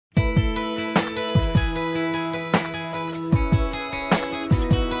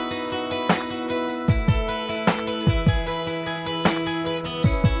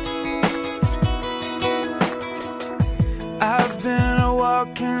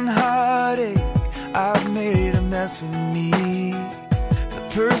and heartache, I've made a mess of me. The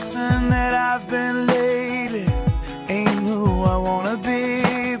person that I've been lately ain't who I wanna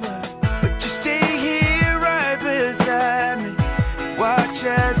be, but you stay here right beside me. Watch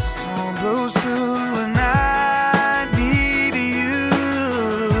as the storm blows through and I need you.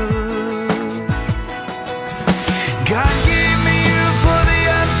 God gave me you for the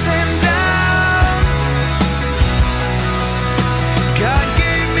ups and downs. God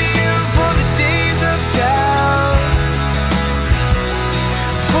gave me you for the days of doubt.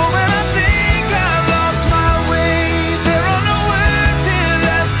 For when I think I've lost my way, there are no words here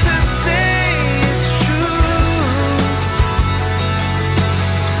left to say it's true.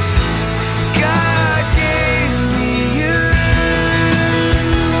 God gave me you.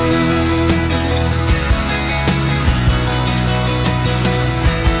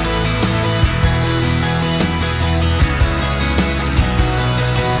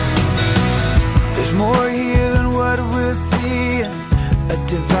 There's more here than what we're seeing, a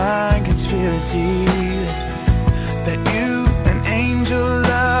divine conspiracy that you, an angel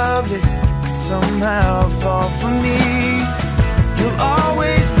lovely, could somehow fall for me. You'll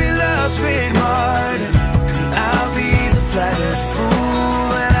always be love's great martyr, and I'll be the flattered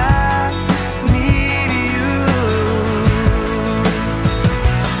fool, and I need you.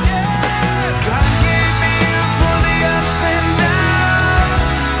 God gave me you for the ups and downs.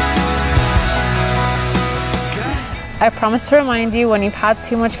 I promise to remind you when you've had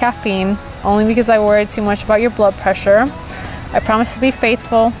too much caffeine, only because I worry too much about your blood pressure. I promise to be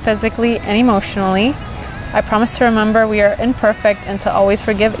faithful physically and emotionally. I promise to remember we are imperfect and to always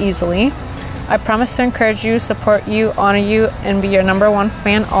forgive easily. I promise to encourage you, support you, honor you, and be your #1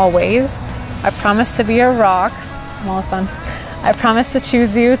 fan always. I promise to be your rock. I'm almost done. I promise to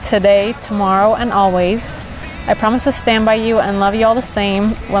choose you today, tomorrow, and always. I promise to stand by you and love you all the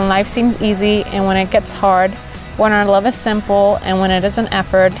same when life seems easy and when it gets hard, when our love is simple and when it is an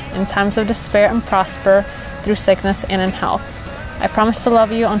effort, in times of despair and prosper, through sickness and in health. I promise to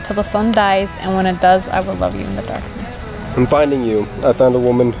love you until the sun dies, and when it does, I will love you in the darkness. In finding you, I found a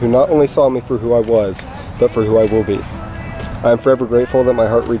woman who not only saw me for who I was, but for who I will be. I am forever grateful that my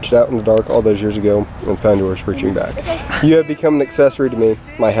heart reached out in the dark all those years ago and found yours reaching back. You have become an accessory to me,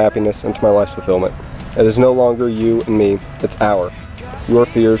 my happiness, and to my life's fulfillment. It is no longer you and me, it's our. Your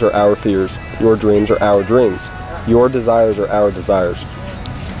fears are our fears. Your dreams are our dreams. Your desires are our desires.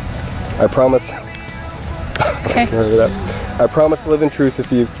 I promise... Okay. I promise to live in truth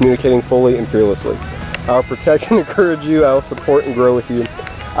with you, communicating fully and fearlessly. I will protect and encourage you. I will support and grow with you.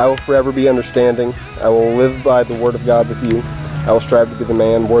 I will forever be understanding. I will live by the word of God with you. I will strive to be the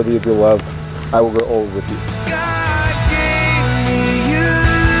man worthy of your love. I will grow old with you.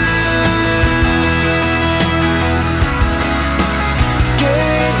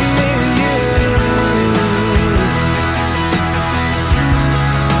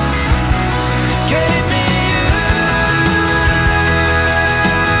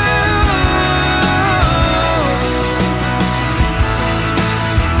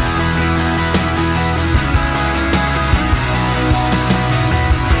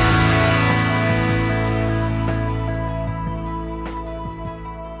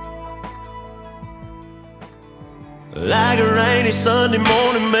 Like a rainy Sunday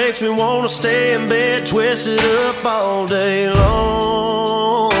morning makes me wanna stay in bed, twisted up all day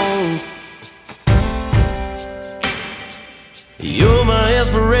long. You're my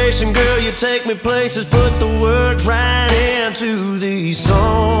inspiration, girl, you take me places, put the words right into these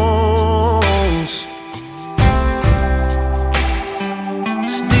songs.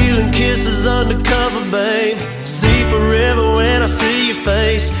 Stealing kisses undercover, babe, see forever when I see your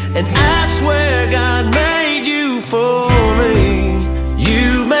face. And I swear God made you for me.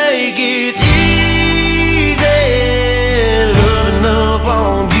 You make it easy, loving up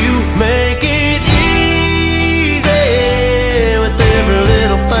on you. Make it easy with every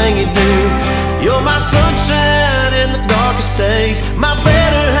little thing you do. You're my sunshine in the darkest days, my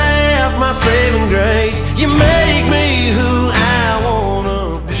better half, my saving grace. You make me who I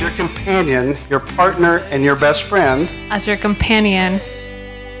wanna be. As your companion, your partner, and your best friend. As your companion.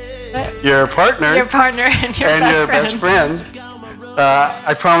 Your partner. Your partner and your best friend.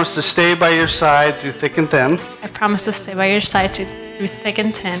 I promise to stay by your side through thick and thin. I promise to stay by your side through thick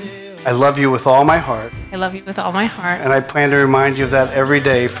and thin. I love you with all my heart. I love you with all my heart. And I plan to remind you of that every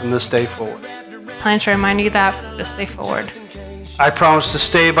day from this day forward. I plan to remind you that from this day forward. I promise to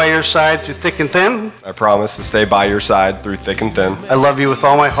stay by your side through thick and thin. I promise to stay by your side through thick and thin. I love you with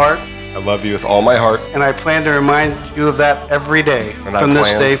all my heart. I love you with all my heart. And I plan to remind you of that every day from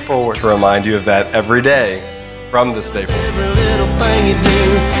this day forward. To remind you of that every day from this day forward. Every little thing you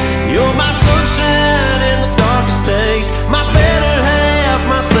do. You're my sunshine in the darkest days, my better half,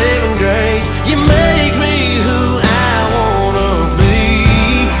 my saving grace. You make me who I wanna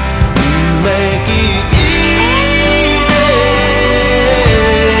be. You make it easy.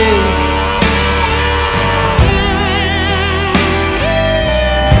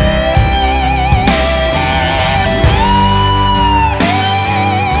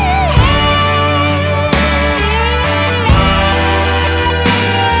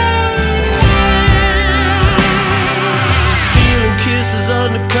 Stealing kisses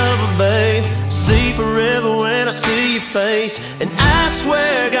undercover, babe. See forever when I see your face, and I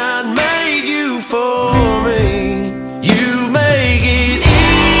swear God made you for me. You make it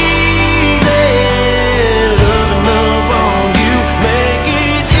easy. Loving up on you, make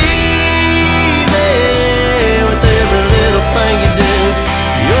it easy. With every little thing you do,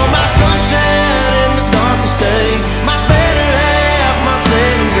 you're my sunshine in the darkest days, my better half, my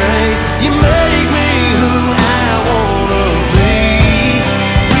saving grace. You make me who I wanna be.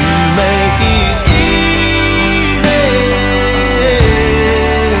 You make it easy.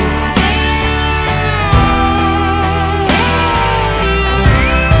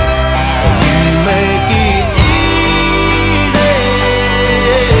 You make it easy.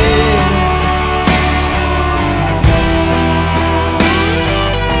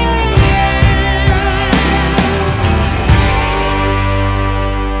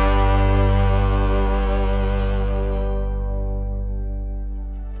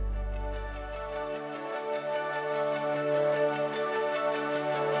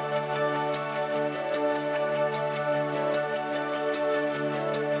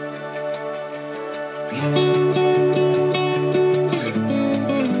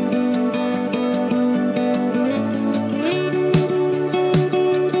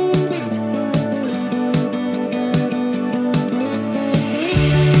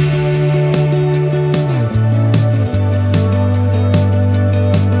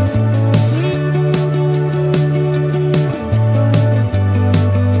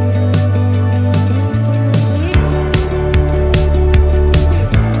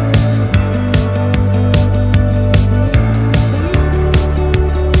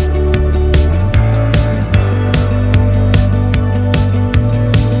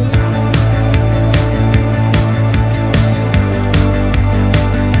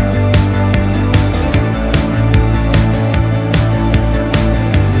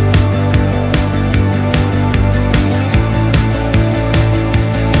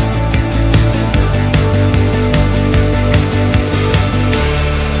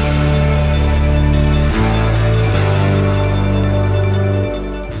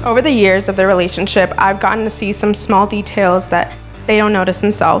 Over the years of their relationship, I've gotten to see some small details that they don't notice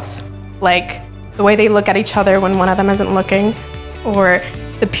themselves, like the way they look at each other when one of them isn't looking, or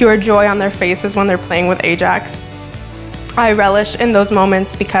the pure joy on their faces when they're playing with Ajax. I relish in those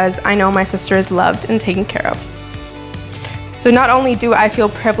moments because I know my sister is loved and taken care of. So not only do I feel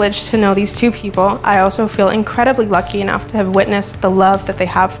privileged to know these two people, I also feel incredibly lucky enough to have witnessed the love that they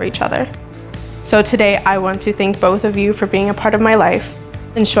have for each other. So today I want to thank both of you for being a part of my life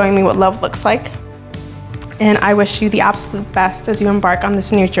and showing me what love looks like. And I wish you the absolute best as you embark on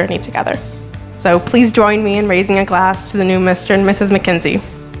this new journey together. So please join me in raising a glass to the new Mr. and Mrs. McKenzie.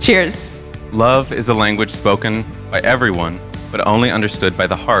 Cheers. Love is a language spoken by everyone, but only understood by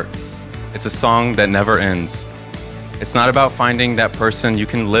the heart. It's a song that never ends. It's not about finding that person you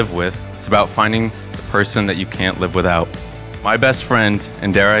can live with, it's about finding the person that you can't live without. My best friend,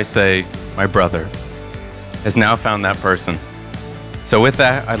 and dare I say, my brother, has now found that person. So with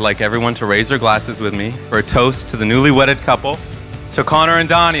that, I'd like everyone to raise their glasses with me for a toast to the newly wedded couple, to Connor and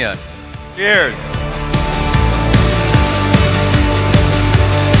Dania. Cheers.